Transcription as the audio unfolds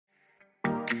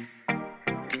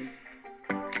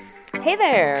Hey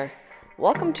there!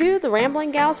 Welcome to the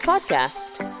Rambling Gals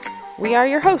podcast. We are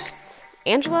your hosts,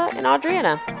 Angela and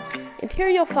Adriana, and here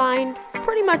you'll find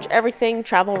pretty much everything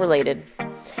travel related.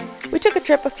 We took a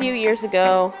trip a few years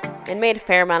ago and made a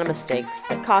fair amount of mistakes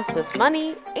that cost us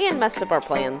money and messed up our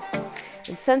plans.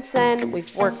 And since then,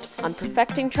 we've worked on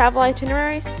perfecting travel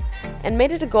itineraries and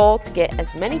made it a goal to get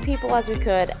as many people as we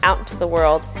could out into the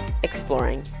world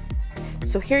exploring.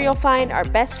 So here you'll find our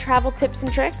best travel tips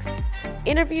and tricks,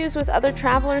 interviews with other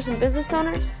travelers and business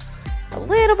owners, a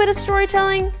little bit of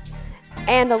storytelling,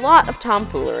 and a lot of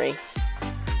tomfoolery.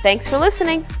 Thanks for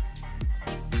listening.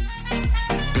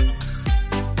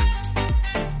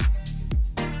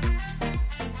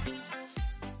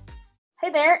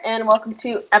 Hey there, and welcome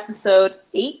to episode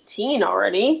 18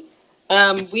 already.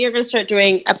 We are going to start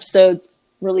doing episodes,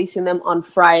 releasing them on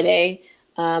Friday.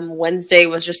 Wednesday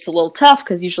was just a little tough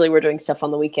because usually we're doing stuff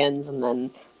on the weekends and then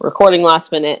recording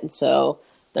last minute, and so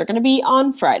they're going to be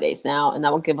on Fridays now, and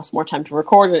that will give us more time to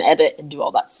record and edit and do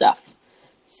all that stuff.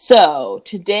 So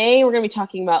today we're going to be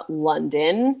talking about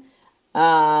London,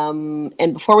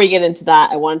 and before we get into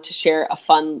that, I wanted to share a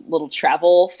fun little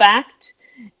travel fact.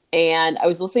 And I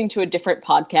was listening to a different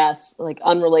podcast, like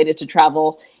unrelated to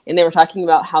travel, and they were talking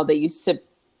about how they used to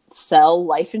sell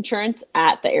life insurance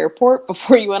at the airport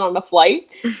before you went on a flight,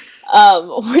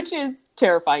 which is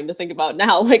terrifying to think about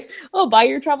now. Like, oh, buy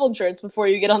your travel insurance before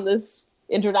you get on this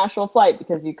international flight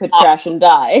because you could crash and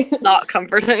die. Not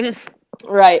comforting.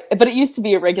 Right. But it used to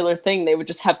be a regular thing. They would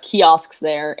just have kiosks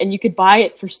there, and you could buy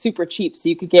it for super cheap. So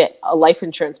you could get a life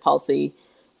insurance policy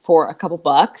for a couple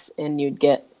bucks, and you'd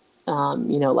get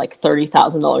like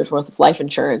 $30,000 worth of life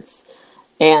insurance.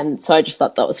 And so I just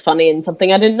thought that was funny and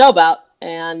something I didn't know about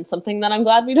and something that I'm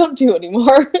glad we don't do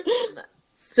anymore.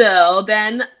 So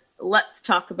then let's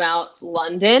talk about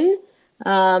London.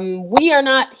 We are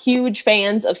not huge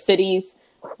fans of cities.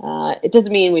 It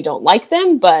doesn't mean we don't like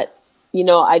them, but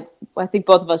I think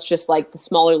both of us just like the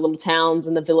smaller little towns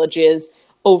and the villages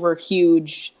over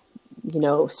huge,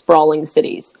 sprawling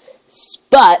cities.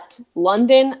 But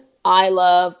London, I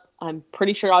love. I'm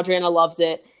pretty sure Adriana loves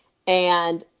it.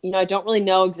 And, I don't really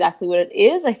know exactly what it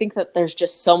is. I think that there's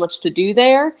just so much to do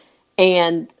there.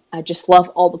 And I just love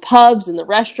all the pubs and the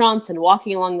restaurants and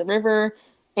walking along the river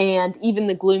and even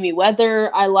the gloomy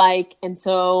weather I like. And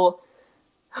so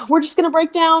we're just going to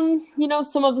break down,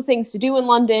 some of the things to do in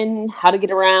London, how to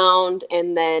get around,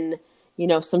 and then,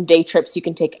 some day trips you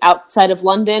can take outside of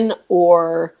London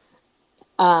or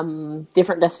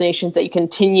different destinations that you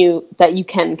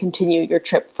can continue your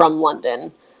trip from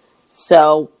London.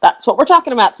 So that's what we're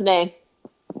talking about today.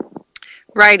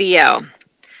 Rightio.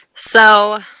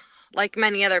 So, like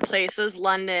many other places,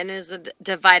 London is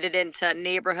divided into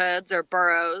neighborhoods or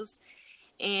boroughs,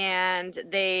 and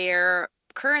their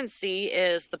currency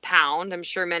is the pound. I'm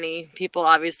sure many people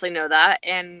obviously know that,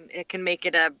 and it can make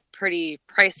it a pretty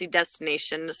pricey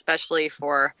destination, especially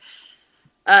for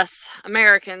us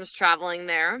Americans traveling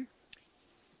there.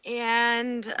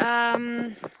 And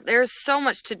there's so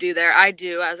much to do there. I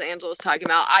do, as Angela was talking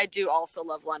about, I do also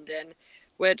love London,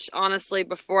 which honestly,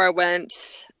 before I went,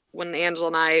 when Angela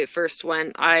and I first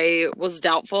went, I was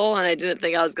doubtful and I didn't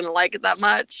think I was going to like it that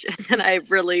much. And I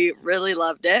really, really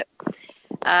loved it.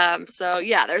 So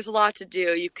yeah, there's a lot to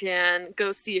do. You can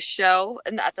go see a show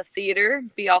at the theater,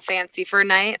 be all fancy for a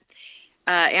night.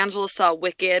 Angela saw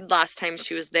Wicked last time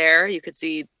she was there. You could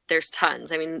see there's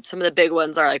tons. I mean, some of the big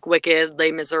ones are like Wicked,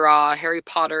 Les Miserables, Harry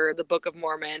Potter, The Book of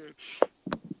Mormon.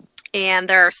 And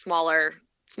there are smaller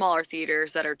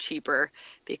theaters that are cheaper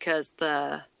because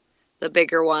the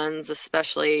bigger ones,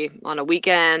 especially on a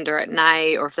weekend or at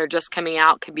night, or if they're just coming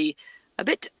out, can be a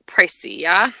bit pricey,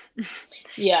 yeah?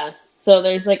 Yes. So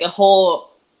there's like a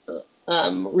whole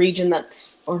region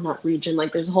there's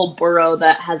a whole borough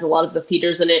that has a lot of the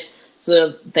theaters in it.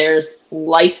 So there's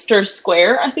Leicester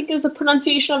Square, I think is the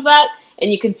pronunciation of that.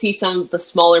 And you can see some of the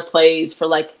smaller plays for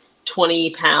like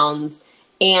 £20.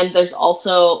 And there's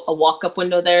also a walk-up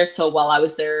window there. So while I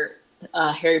was there,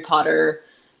 Harry Potter,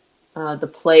 the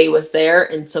play was there.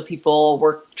 And so people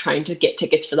were trying to get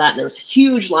tickets for that. And there was a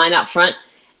huge line out front.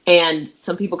 And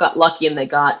some people got lucky and they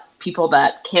got people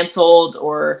that canceled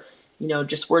or,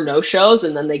 just were no-shows.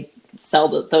 And then they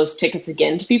sell those tickets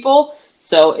again to people.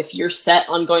 So if you're set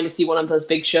on going to see one of those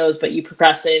big shows, but you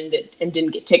procrastinated and didn't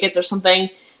get tickets or something,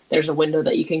 there's a window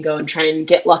that you can go and try and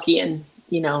get lucky and,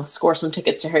 score some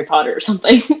tickets to Harry Potter or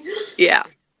something. Yeah.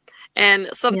 And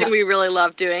something we really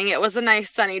love doing, it was a nice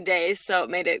sunny day, so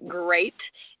it made it great,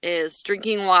 is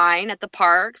drinking wine at the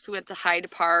parks. We went to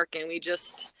Hyde Park and we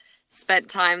just spent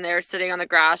time there sitting on the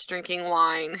grass drinking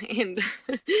wine. And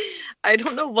I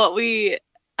don't know what we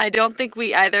I don't think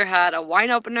we either had a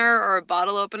wine opener or a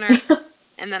bottle opener.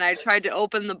 And then I tried to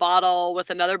open the bottle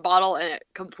with another bottle and it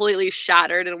completely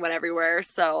shattered and went everywhere.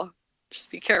 So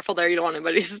just be careful there. You don't want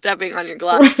anybody stepping on your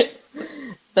glass. Right.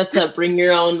 That's a bring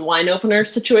your own wine opener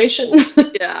situation.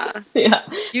 Yeah. Yeah.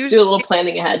 Usually, Do a little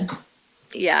planning ahead.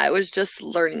 yeah, I was just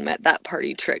learning that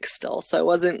party trick still. So I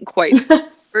wasn't quite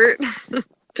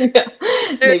Yeah.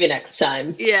 Maybe next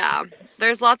time. Yeah.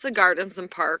 There's lots of gardens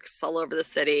and parks all over the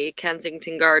city.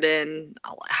 Kensington Garden,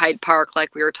 Hyde Park,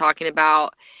 like we were talking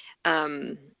about.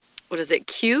 What is it?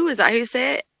 Kew? Is that how you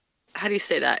say it? How do you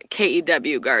say that?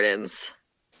 KEW Gardens.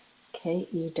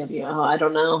 KEW. Oh, I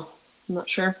don't know. I'm not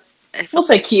sure. We'll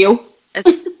say Q. I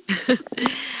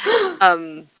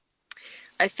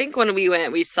think when we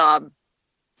went, we saw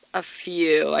a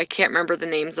few. I can't remember the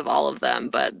names of all of them,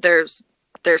 but there's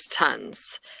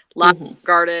tons. Lavender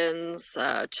Gardens,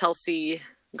 Chelsea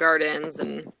Gardens,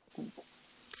 and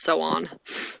so on.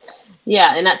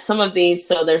 Yeah, and at some of these,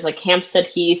 so there's like Hampstead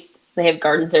Heath. They have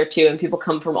gardens there too, and people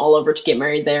come from all over to get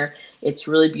married there. It's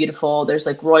really beautiful. There's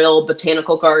like Royal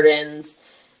Botanical Gardens.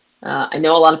 I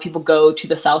know a lot of people go to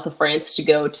the south of France to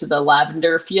go to the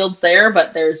lavender fields there,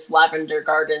 but there's lavender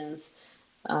gardens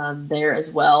there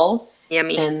as well.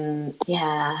 Yummy. And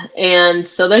yeah, and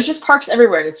so there's just parks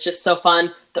everywhere, and it's just so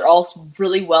fun. They're all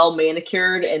really well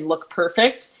manicured and look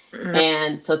perfect. Mm-hmm.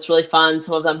 And so it's really fun.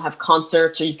 Some of them have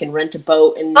concerts, or you can rent a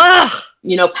boat and,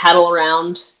 paddle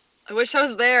around. I wish I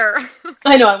was there.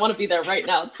 I know, I want to be there right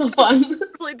now. It's so fun.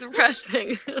 Really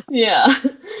depressing. Yeah.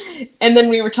 And then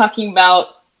we were talking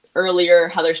about earlier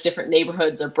how there's different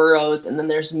neighborhoods or boroughs, and then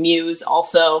there's mews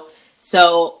also.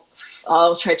 So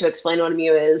I'll try to explain what a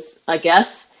mew is. I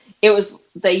guess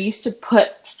they used to put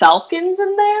falcons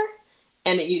in there,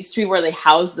 and it used to be where they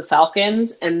housed the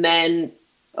falcons, and then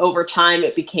over time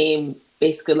it became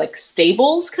basically like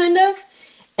stables kind of.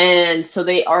 And so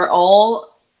they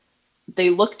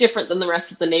look different than the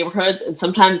rest of the neighborhoods, and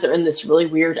sometimes they're in this really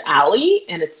weird alley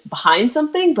and it's behind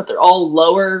something, but they're all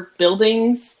lower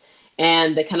buildings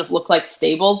and they kind of look like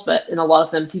stables, but in a lot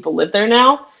of them people live there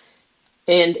now.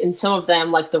 And in some of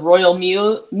them, like the Royal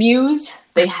Mews,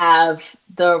 they have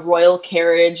the royal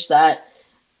carriage that,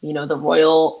 the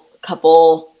royal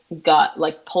couple got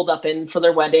like pulled up in for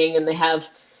their wedding, and they have,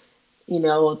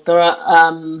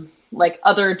 the like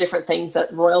other different things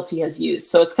that royalty has used.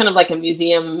 So it's kind of like a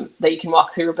museum that you can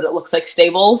walk through, but it looks like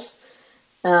stables.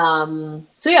 So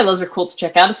yeah, those are cool to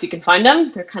check out if you can find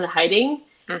them. They're kind of hiding.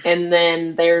 Mm-hmm. And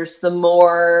then there's the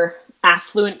more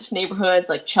affluent neighborhoods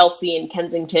like Chelsea and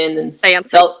Kensington and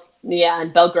fancy.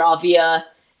 And Belgravia.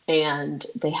 And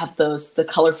they have the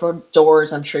colorful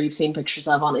doors I'm sure you've seen pictures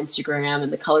of on Instagram,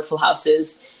 and the colorful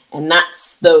houses. And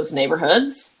that's those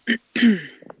neighborhoods.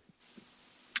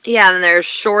 Yeah, and there's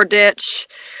Shoreditch,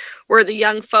 where the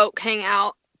young folk hang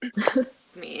out.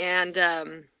 And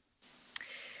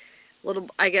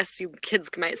I guess you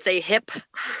kids might say hip.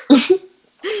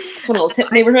 It's one of those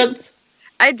hip neighborhoods.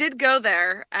 I did go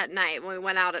there at night when we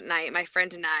went out at night, my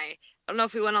friend and I. I don't know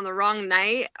if we went on the wrong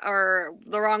night or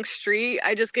the wrong street.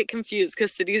 I just get confused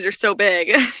because cities are so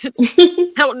big.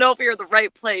 I don't know if we were the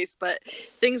right place, but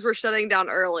things were shutting down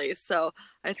early. So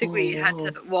I think we had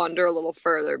to wander a little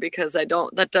further because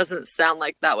that doesn't sound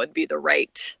like that would be the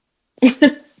right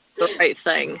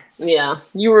thing. Yeah,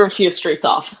 you were a few streets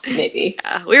off, maybe.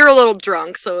 Yeah, we were a little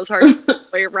drunk, so it was hard to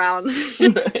way around.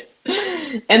 Right.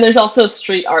 And there's also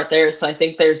street art there, so I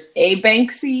think there's a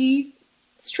Banksy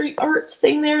street art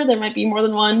thing there. There might be more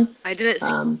than one. I didn't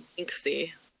see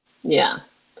Banksy. Yeah.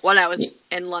 When I was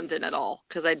in London at all,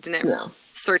 because I didn't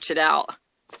search it out.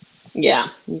 Yeah,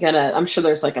 I'm sure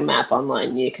there's like a map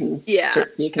online. You can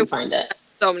find it.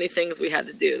 So many things we had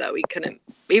to do that we couldn't,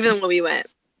 even when we went.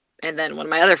 And then when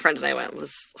my other friends and I went, it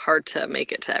was hard to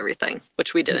make it to everything,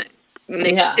 which we didn't.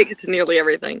 Make it to nearly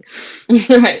everything.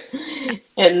 Right.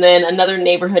 And then another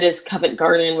neighborhood is Covent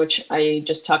Garden, which I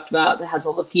just talked about, that has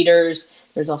all the theaters.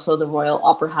 There's also the Royal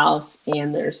Opera House,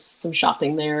 and there's some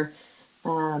shopping there.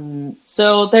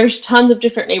 So there's tons of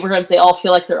different neighborhoods. They all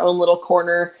feel like their own little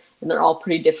corner, and they're all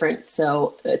pretty different.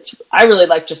 So I really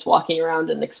like just walking around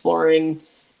and exploring,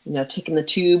 taking the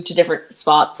tube to different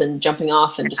spots and jumping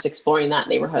off and just exploring that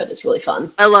neighborhood is really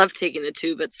fun. I love taking the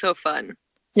tube. It's so fun.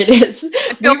 It is.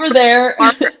 We were there.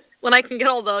 When I can get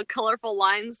all the colorful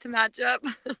lines to match up.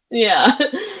 Yeah.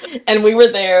 And we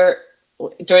were there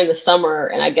during the summer,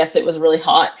 and I guess it was really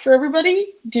hot for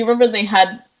everybody. Do you remember they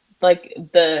had like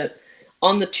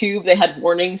on the tube, they had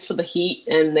warnings for the heat,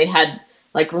 and they had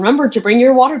like, remember to bring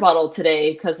your water bottle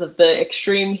today because of the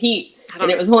extreme heat.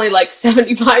 And it was only like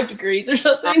 75 degrees or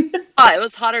something. It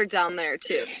was hotter down there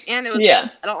too. And it was, I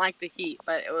don't like the heat,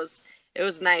 but it was it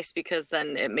was nice because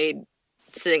then it made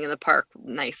sitting in the park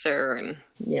nicer, and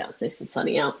Yeah, it's nice and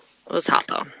sunny out. it was hot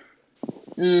though.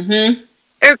 Mm-hmm.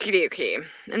 Okie dokie.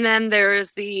 And then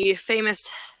there's the famous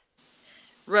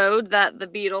road that the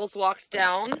Beatles walked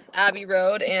down, Abbey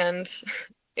Road, and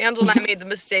Angela and I made the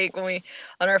mistake on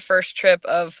our first trip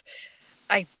of,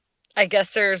 I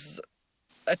guess there's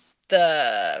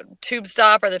the tube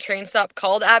stop or the train stop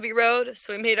called Abbey Road,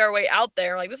 so we made our way out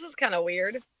there. Like, this is kind of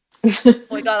weird.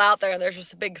 We got out there and there's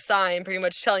just a big sign pretty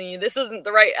much telling you this isn't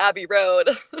the right Abbey Road.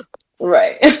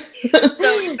 Right.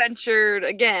 So we ventured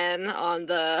again on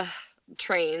the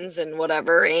trains and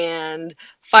whatever, and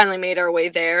finally made our way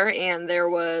there, and there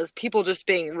was people just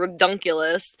being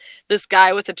redunculous. This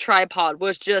guy with a tripod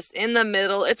was just in the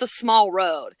middle. It's a small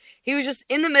road. He was just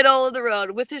in the middle of the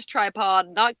road with his tripod,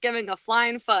 not giving a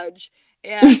flying fudge,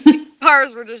 and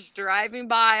cars were just driving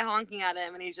by honking at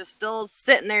him, and he's just still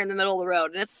sitting there in the middle of the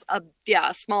road. And it's a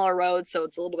smaller road, so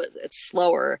it's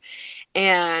slower,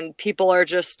 and people are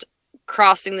just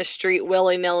crossing the street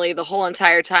willy-nilly the whole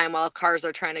entire time while cars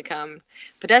are trying to come.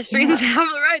 Pedestrians have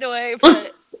the right of way,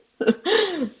 but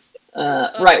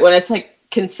right, when it's like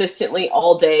consistently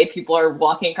all day, people are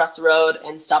walking across the road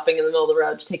and stopping in the middle of the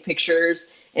road to take pictures,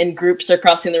 and groups are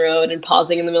crossing the road and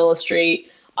pausing in the middle of the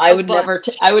street. I would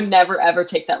never ever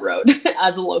take that road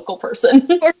as a local person.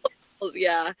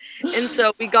 Yeah. And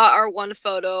so we got our one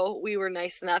photo. We were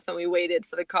nice enough and we waited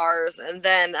for the cars, and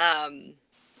then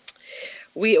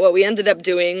what we ended up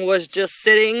doing was just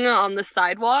sitting on the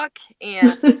sidewalk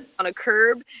and on a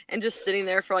curb and just sitting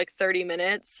there for like 30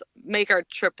 minutes, make our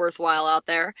trip worthwhile out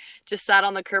there. Just sat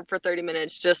on the curb for 30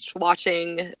 minutes, just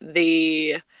watching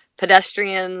the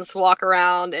pedestrians walk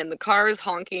around and the cars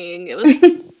honking. It was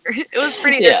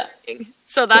pretty interesting.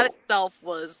 So that itself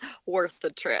was worth the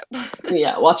trip.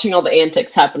 Yeah, watching all the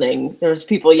antics happening. There was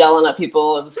people yelling at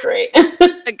people. It was great.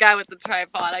 The guy with the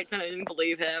tripod, I couldn't even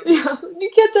believe him. Yeah, you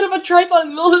can't set up a tripod in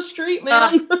the middle of the street,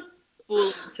 man.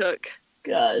 Fool took.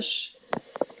 Gosh.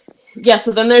 Yeah,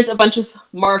 so then there's a bunch of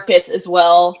markets as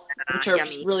well, which are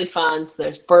really fun. So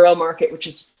there's Borough Market, which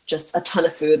is just a ton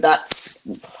of food. That's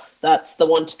the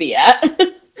one to be at.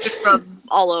 From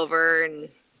all over and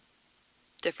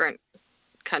different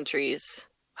countries.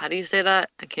 How do you say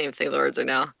that? I can't even think of the words right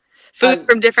now. Food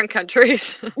from different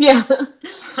countries. Yeah.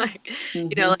 Like,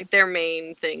 you know, like their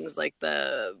main things like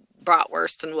the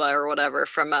bratwurst and whatever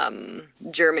from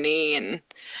Germany and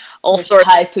all sorts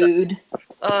of Thai food.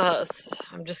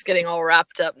 I'm just getting all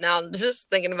wrapped up now. I'm just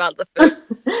thinking about the food.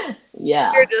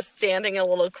 Yeah. We're just standing in a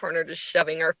little corner just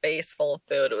shoving our face full of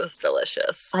food. It was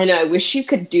delicious. I know. I wish you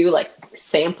could do like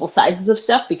sample sizes of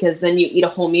stuff, because then you eat a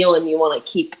whole meal and you want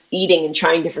to keep eating and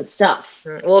trying different stuff.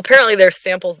 Well, apparently there's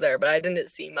samples there, but I didn't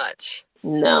see much.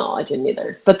 No, I didn't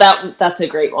either. But that's a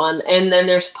great one. And then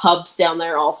there's pubs down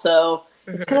there also.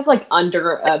 It's kind of like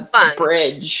under a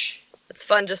bridge. It's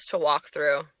fun just to walk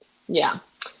through. Yeah.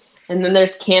 And then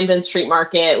there's Camden Street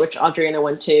Market, which Audriana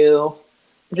went to.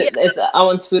 Is that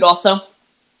Owen's Food also?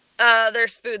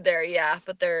 There's food there, yeah.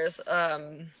 But there's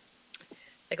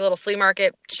like a little flea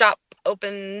market shop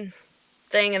open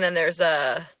thing, and then there's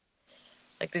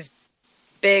like this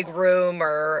big room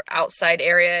or inside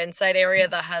area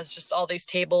that has just all these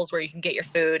tables where you can get your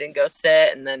food and go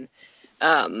sit, and then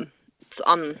it's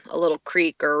on a little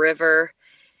creek or river,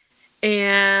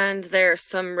 and there's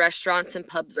some restaurants and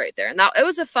pubs right there. And now it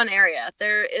was a fun area.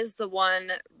 There is the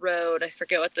one road, I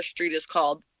forget what the street is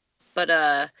called, but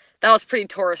that was pretty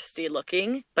touristy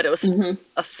looking, but it was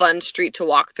a fun street to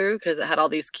walk through because it had all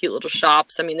these cute little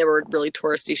shops. I mean, there were really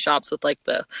touristy shops with like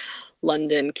the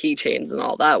London keychains and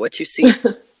all that, which you see.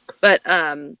 But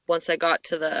once I got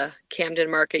to the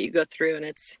Camden Market, you go through and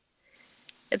it's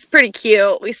pretty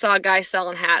cute. We saw a guy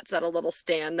selling hats at a little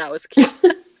stand. That was cute.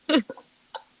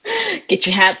 Get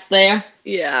your hats there.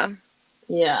 Yeah.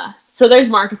 Yeah. So there's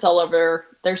markets all over.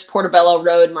 There's Portobello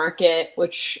Road Market,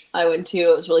 which I went to.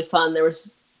 It was really fun. It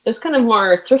was kind of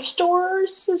more thrift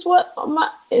stores is what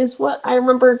I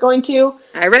remember going to.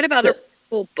 I read about a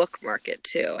full book market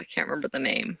too. I can't remember the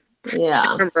name. Yeah.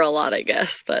 I remember a lot, I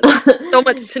guess, but so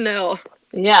much to know.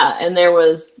 Yeah, and it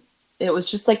was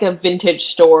just like a vintage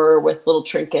store with little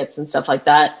trinkets and stuff like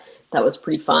that. That was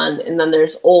pretty fun. And then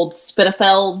there's Old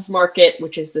Spitalfields Market,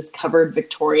 which is this covered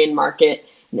Victorian market.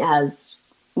 And it has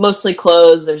mostly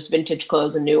clothes. There's vintage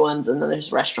clothes and new ones, and then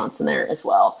there's restaurants in there as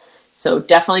well. So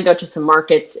definitely go to some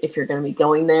markets if you're going to be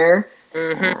going there.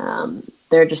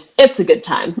 It's a good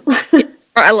time.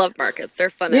 I love markets. They're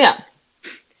fun. Yeah.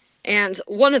 And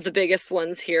one of the biggest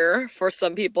ones here for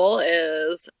some people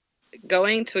is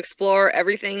going to explore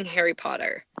everything Harry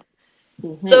Potter.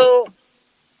 So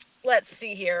let's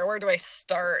see here. Where do I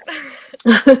start?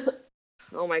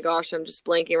 oh my gosh, I'm just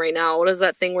blanking right now. What is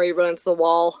that thing where you run into the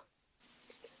wall?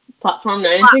 Platform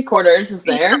 9 3/4 is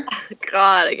there.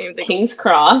 God, I can't even think. King's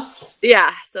Cross.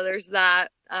 Yeah, so there's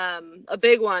that. A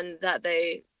big one that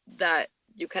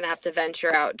you kind of have to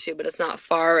venture out to, but it's not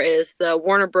far, is the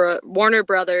Warner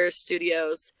Brothers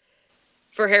Studios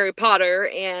for Harry Potter.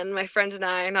 And my friend and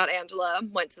I, not Angela,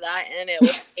 went to that, and it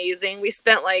was amazing. We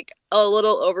spent like a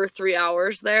little over 3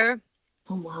 hours there.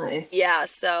 Oh my. Yeah,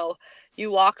 so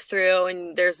you walk through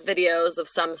and there's videos of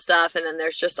some stuff, and then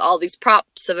there's just all these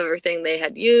props of everything they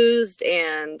had used,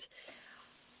 and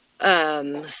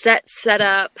set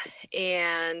up.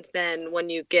 And then when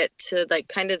you get to like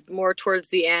kind of more towards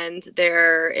the end,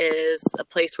 there is a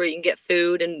place where you can get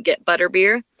food and get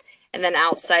butterbeer. And then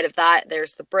outside of that,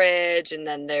 there's the bridge, and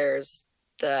then there's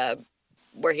the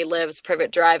where he lives,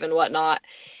 Privet Drive and whatnot.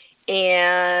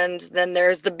 And then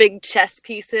there's the big chess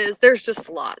pieces. There's just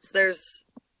lots.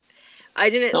 I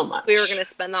didn't So much. We were going to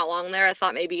spend that long there. I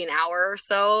thought maybe an hour or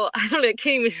so. I don't know. I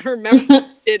can't even remember what I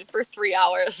did for 3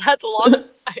 hours. That's a long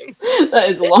time. That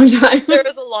is a long time. There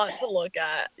was a lot to look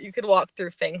at. You could walk through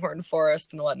Fanghorn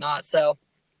Forest and whatnot. So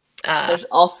there's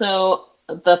also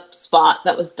the spot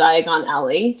that was Diagon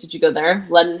Alley. Did you go there?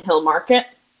 Leadenhall Market?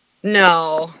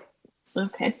 no.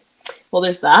 Okay. Well,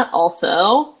 there's that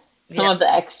also. Some Yeah. of the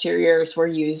exteriors were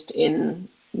used in,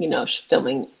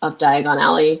 filming of Diagon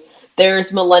Alley.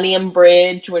 There's Millennium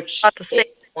Bridge, which... About to say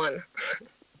that one.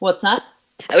 What's that?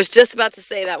 I was just about to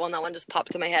say that one. That one just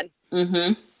popped in my head.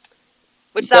 Mm-hmm.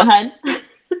 Which Go ahead.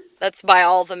 That's by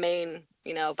all the main,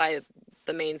 by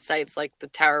the main sites like the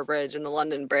Tower Bridge and the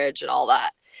London Bridge and all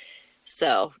that.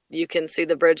 So you can see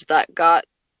the bridge that got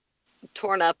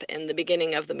torn up in the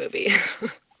beginning of the movie.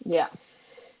 Yeah.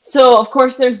 So, of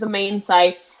course, there's the main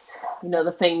sites,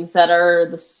 the things that are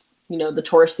the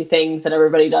touristy things that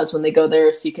everybody does when they go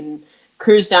there. So you can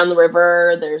cruise down the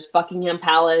river. There's Buckingham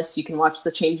Palace. You can watch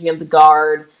the changing of the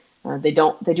guard. They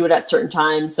do it at certain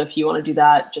times. So if you want to do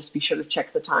that, just be sure to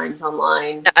check the times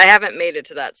online. I haven't made it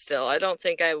to that still. I don't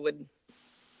think I would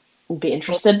Be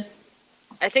interested.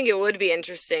 I think it would be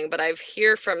interesting, but I've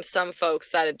hear from some folks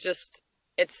that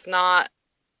it's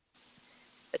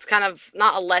kind of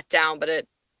not a letdown, but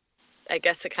I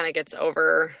guess it kind of gets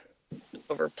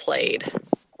overplayed.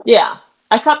 Yeah.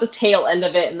 I caught the tail end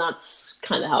of it, and that's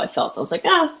kind of how I felt. I was like,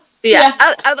 Yeah. Yeah.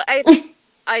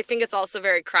 I think it's also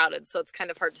very crowded, so it's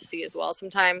kind of hard to see as well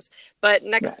sometimes. But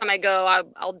next time I go,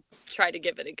 I'll try to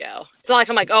give it a go. It's not like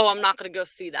I'm like, oh, I'm not going to go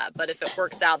see that. But if it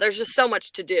works out, there's just so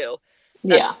much to do.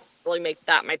 Yeah. Really make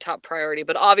that my top priority.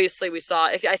 But obviously we saw,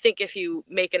 I think if you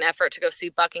make an effort to go see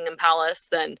Buckingham Palace,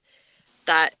 then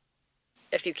that,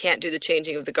 if you can't do the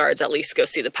changing of the guards, at least go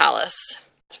see the palace.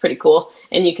 It's pretty cool.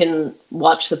 And you can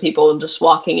watch the people just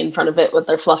walking in front of it with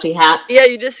their fluffy hats. Yeah,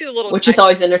 you just see the little which is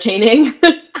always entertaining.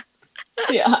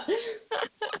 Yeah.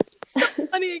 So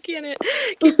funny, I can't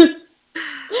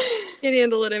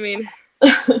handle it, I mean.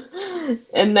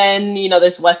 And then,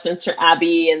 there's Westminster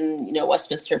Abbey and,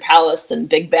 Westminster Palace and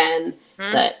Big Ben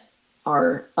that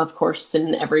are, of course,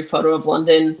 in every photo of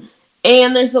London.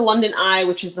 And there's the London Eye,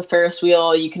 which is the Ferris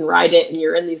wheel. You can ride it, and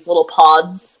you're in these little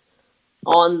pods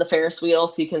on the Ferris wheel,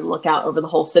 so you can look out over the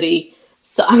whole city.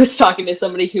 So I was talking to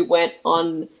somebody who went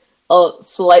on a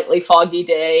slightly foggy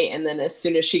day, and then as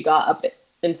soon as she got up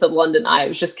into the London Eye, it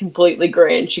was just completely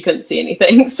gray, and she couldn't see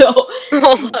anything. So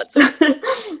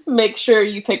make sure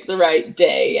you pick the right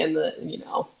day, and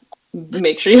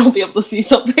make sure you'll be able to see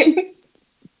something.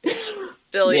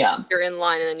 Still, you're in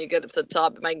line, and then you get up to the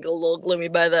top. It might get a little gloomy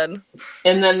by then.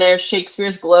 And then there's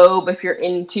Shakespeare's Globe. If you're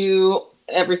into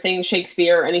everything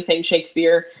Shakespeare or anything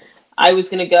Shakespeare, I was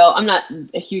going to go. I'm not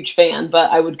a huge fan, but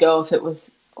I would go if it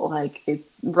was like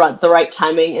the right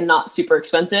timing and not super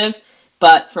expensive.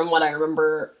 But from what I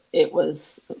remember, it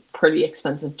was pretty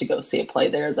expensive to go see a play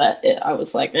there I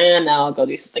was like, no, I'll go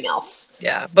do something else.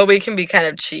 Yeah, but we can be kind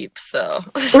of cheap, so.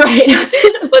 Right.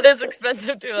 What is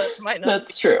expensive to us might not.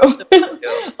 That's true.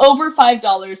 Over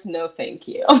 $5, no thank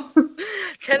you.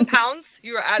 £10?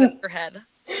 You are out of your head.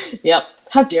 Yep.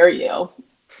 How dare you?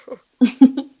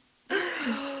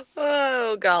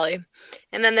 Oh, golly.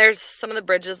 And then there's some of the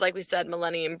bridges, like we said,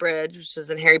 Millennium Bridge, which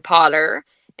is in Harry Potter,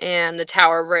 and the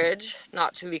Tower Bridge,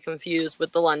 not to be confused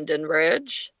with the London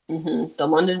Bridge. Mm-hmm. The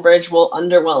London Bridge will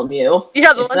underwhelm you.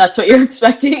 Yeah, that's what you're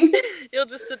expecting. You'll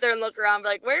just sit there and look around and be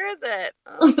like, where is it?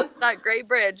 Oh, that gray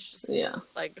bridge. Just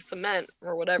like cement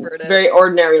or whatever it is. It's very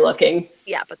ordinary looking.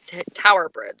 Yeah, but Tower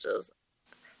Bridge is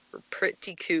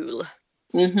pretty cool.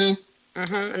 Mm-hmm.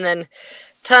 Mm-hmm. And then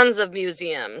tons of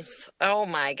museums. Oh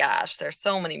my gosh, there's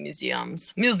so many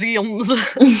museums.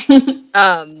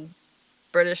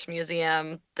 British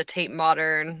Museum, the Tate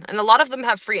Modern, and a lot of them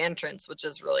have free entrance, which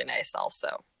is really nice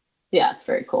also. Yeah, it's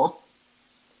very cool.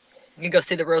 You can go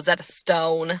see the Rosetta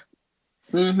Stone.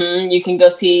 You can go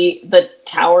see the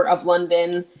Tower of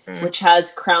London, Mm. which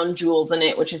has crown jewels in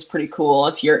it, which is pretty cool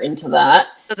if you're into that.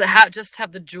 Does it just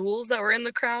have the jewels that were in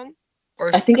the crown?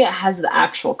 I think it has the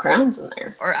actual crowns in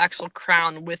there. Or actual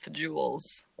crown with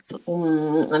jewels? So,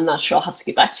 I'm not sure. I'll have to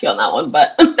get back to you on that one,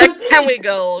 but next time we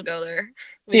go, we'll go there.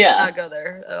 We did Yeah. not go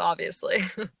there, obviously.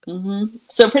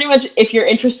 So pretty much, if you're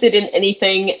interested in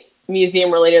anything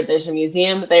museum related, there's a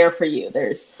museum there for you.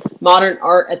 There's modern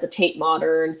art at the Tate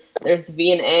Modern. There's the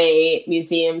V&A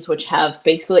museums, which have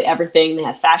basically everything. They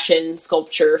have fashion,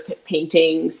 sculpture,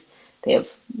 paintings. They have,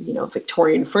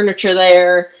 Victorian furniture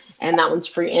there, and that one's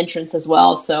free entrance as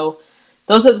well. So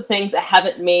those are the things I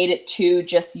haven't made it to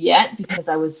just yet because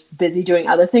I was busy doing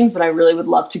other things, but I really would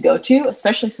love to go to,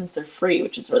 especially since they're free,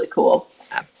 which is really cool.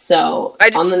 Yeah. So I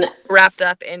just wrapped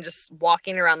up in just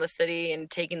walking around the city and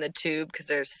taking the tube because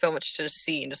there's so much to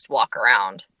see and just walk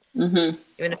around. Even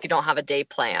if you don't have a day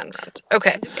planned.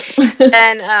 Okay.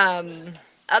 And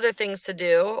other things to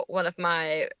do. One of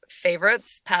my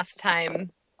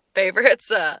pastime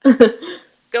favorites,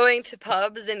 going to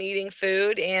pubs and eating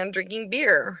food and drinking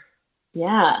beer.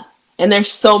 Yeah. And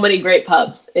there's so many great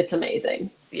pubs. It's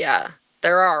amazing. Yeah,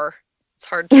 there are. It's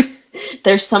hard to...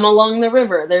 There's some along the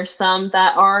river. There's some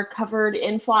that are covered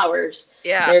in flowers.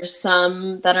 Yeah. There's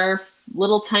some that are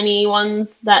little tiny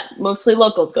ones that mostly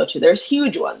locals go to. There's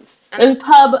huge ones. There's a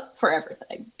pub for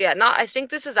everything. Yeah, I think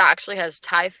this actually has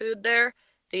Thai food there.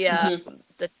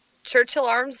 The Churchill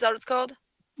Arms, is that what it's called?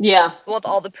 Yeah. With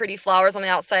all the pretty flowers on the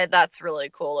outside. That's really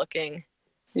cool looking.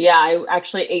 Yeah, I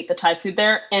actually ate the Thai food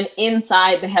there. And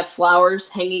inside they have flowers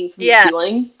hanging from the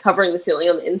ceiling, covering the ceiling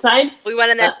on the inside. We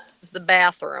went in there. It was the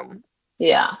bathroom.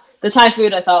 Yeah. The Thai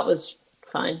food I thought was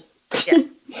fine. Yeah.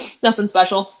 Nothing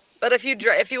special. But if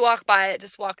you walk by it,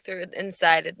 just walk through it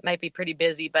inside. It might be pretty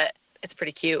busy, but it's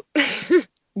pretty cute.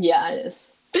 Yeah, it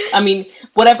is. I mean,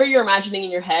 whatever you're imagining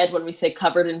in your head when we say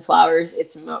covered in flowers,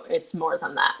 it's more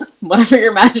than that. Whatever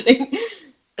you're imagining,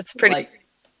 it's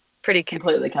pretty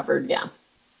completely covered. Yeah.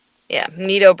 Yeah,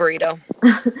 neato burrito.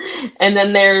 And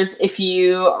then if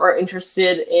you are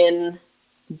interested in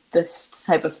this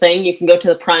type of thing, you can go to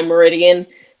the Prime Meridian.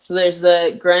 So there's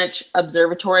the Greenwich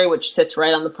Observatory, which sits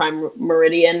right on the Prime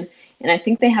Meridian. And I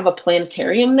think they have a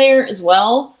planetarium there as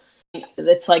well.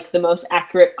 It's like the most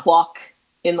accurate clock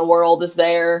in the world is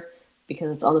there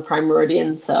because it's on the Prime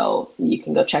Meridian. So you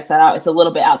can go check that out. It's a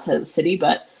little bit outside of the city,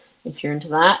 but if you're into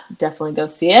that, definitely go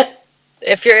see it.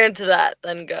 If you're into that,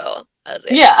 then go.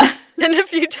 Yeah. And a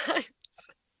few times.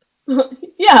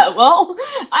 Yeah, well,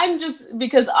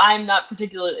 because I'm not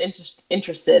particularly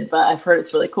interested, but I've heard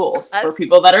it's really cool for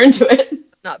people that are into it.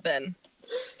 Not been.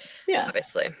 Yeah.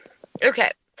 Obviously.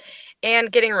 Okay.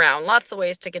 And getting around. Lots of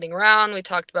ways to getting around. We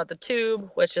talked about the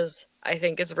tube, which I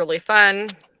think is really fun.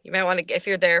 You might want to, if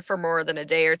you're there for more than a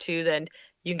day or two, then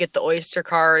you can get the Oyster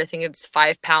card. I think it's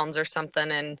 £5 or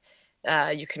something,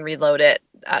 and you can reload it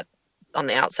on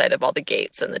the outside of all the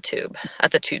gates in the tube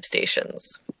at the tube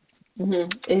stations.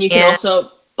 And you can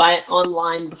also buy it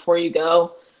online before you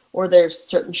go, or there's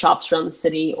certain shops around the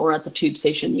city or at the tube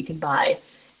station you can buy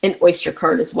an Oyster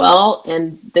card as well.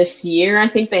 And this year, I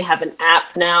think they have an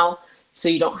app now, so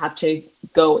you don't have to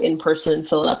go in person and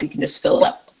fill it up. You can just fill it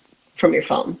up from your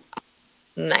phone.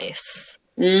 Nice.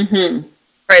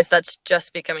 Surprised that's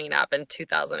just becoming an app in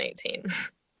 2018.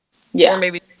 Yeah. Or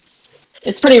maybe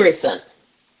it's pretty recent.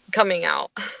 Coming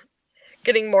out.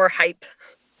 Getting more hype.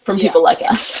 From people like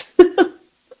us.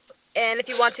 And if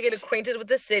you want to get acquainted with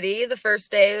the city, the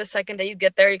first day, the second day you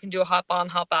get there, you can do a hop-on,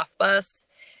 hop-off bus.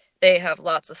 They have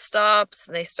lots of stops,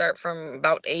 and they start from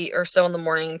about 8 or so in the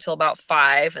morning until about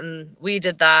 5. And we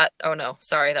did that. Oh, no.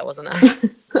 Sorry, that wasn't us.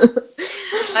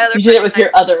 You did it with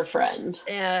your other friend.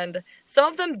 And some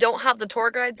of them don't have the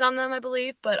tour guides on them, I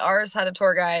believe. But ours had a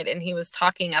tour guide, and he was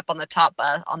talking up on the top,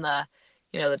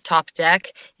 the top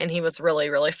deck, and he was really,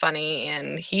 really funny,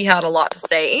 and he had a lot to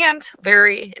say and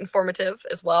very informative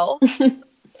as well.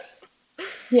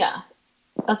 Yeah,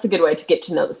 that's a good way to get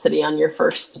to know the city on your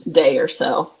first day or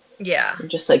so. Yeah. And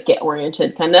just get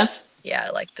oriented, kind of. Yeah,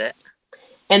 I liked it.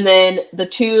 And then the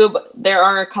tube, there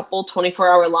are a couple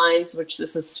 24-hour lines, which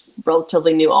this is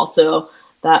relatively new also,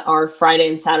 that are Friday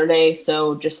and Saturday,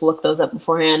 so just look those up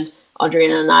beforehand.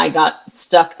 Audrina and I got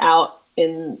stuck out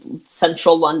in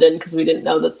central London because we didn't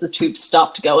know that the tube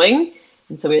stopped going,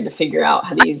 and so we had to figure out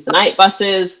how to use the night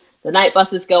buses. The night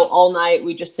buses go all night.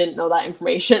 We just didn't know that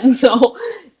information, so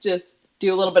just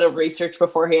do a little bit of research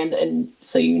beforehand, and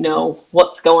so you know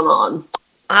what's going on.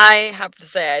 I have to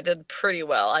say I did pretty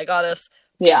well. I got us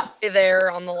Yeah. there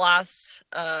on the last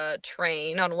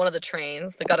train, on one of the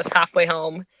trains that got us halfway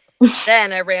home.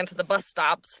 Then I ran to the bus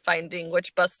stops, finding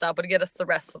which bus stop would get us the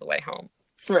rest of the way home.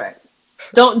 Right.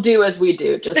 Don't do as we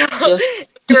do.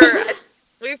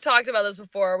 We've talked about this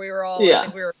before. We were all, Yeah. I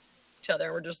think we were each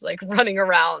other. We're just like running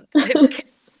around. I don't care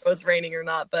if it was raining or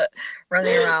not, but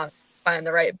running around, find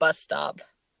the right bus stop.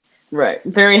 Right.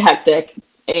 Very hectic.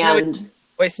 And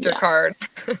Oyster card.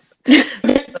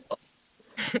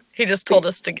 He just told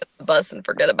us to get the bus and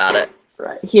forget about it.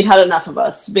 Right. He'd had enough of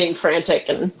us being frantic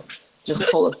and just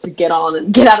told us to get on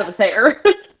and get out of his hair.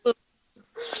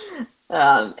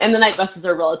 And the night buses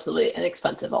are relatively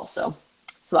inexpensive also.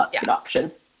 So that's a good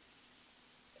option.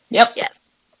 Yep. Yes.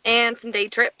 And some day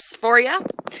trips for you.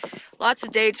 Lots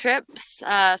of day trips.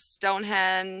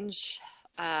 Stonehenge.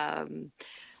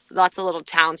 Lots of little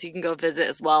towns you can go visit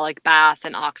as well, like Bath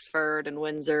and Oxford and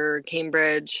Windsor,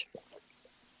 Cambridge.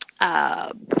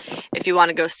 If you want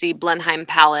to go see Blenheim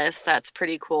Palace, that's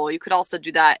pretty cool. You could also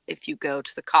do that if you go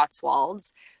to the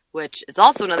Cotswolds, which is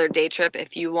also another day trip.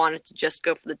 If you wanted to just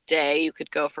go for the day, you could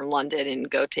go from London and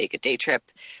go take a day trip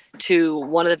to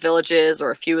one of the villages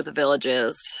or a few of the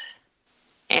villages.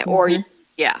 Those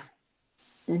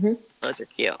are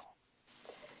cute.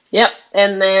 Yep.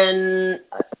 And then,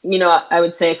 I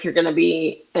would say if you're going to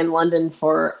be in London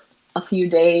for a few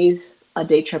days, a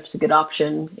day trip's a good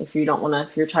option. If you don't want to,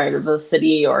 if you're tired of the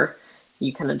city or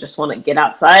you kind of just want to get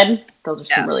outside, those are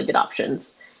some really good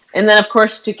options. And then, of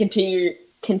course, to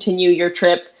continue your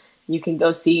trip, you can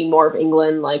go see more of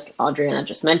England, like Adriana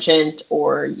just mentioned,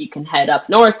 or you can head up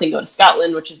north and go to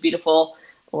Scotland, which is beautiful,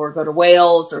 or go to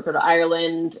Wales or go to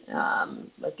Ireland.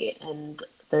 And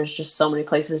there's just so many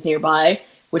places nearby,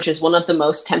 which is one of the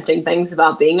most tempting things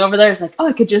about being over there. It's like,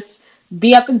 I could just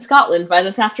be up in Scotland by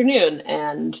this afternoon.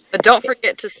 But don't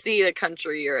forget to see the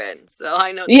country you're in. So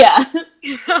I know. Yeah,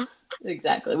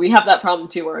 exactly. We have that problem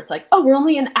too, where it's like, we're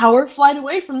only an hour flight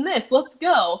away from this. Let's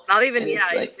go. Not even,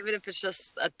 even if it's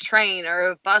just a train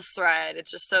or a bus ride,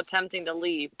 it's just so tempting to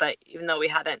leave. But even though we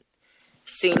hadn't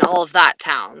seen all of that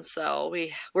town, so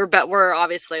we're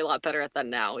obviously a lot better at that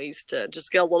now. We used to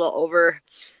just get a little over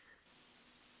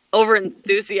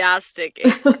enthusiastic.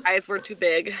 Our eyes were too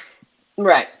big.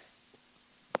 Right.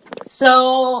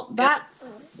 So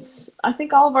that's, I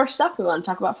think, all of our stuff we want to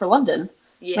talk about for London.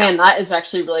 Yeah. Man, that is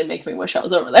actually really making me wish I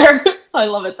was over there. I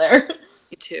love it there.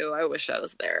 Me too. I wish I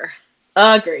was there.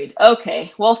 Agreed.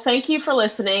 Okay. Well, thank you for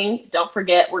listening. Don't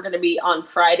forget, we're going to be on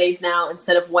Fridays now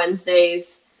instead of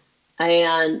Wednesdays.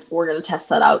 And we're going to test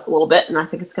that out a little bit. And I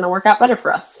think it's going to work out better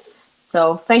for us.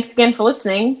 So thanks again for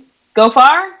listening. Go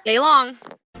far. Stay long.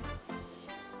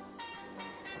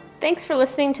 Thanks for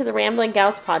listening to the Rambling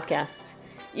Gals podcast.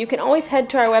 You can always head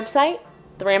to our website,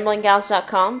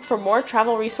 theramblingGals.com, for more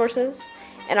travel resources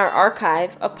and our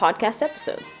archive of podcast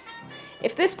episodes.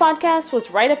 If this podcast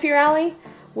was right up your alley,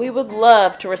 we would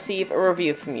love to receive a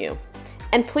review from you.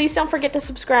 And please don't forget to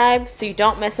subscribe so you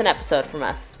don't miss an episode from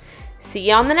us. See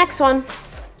you on the next one.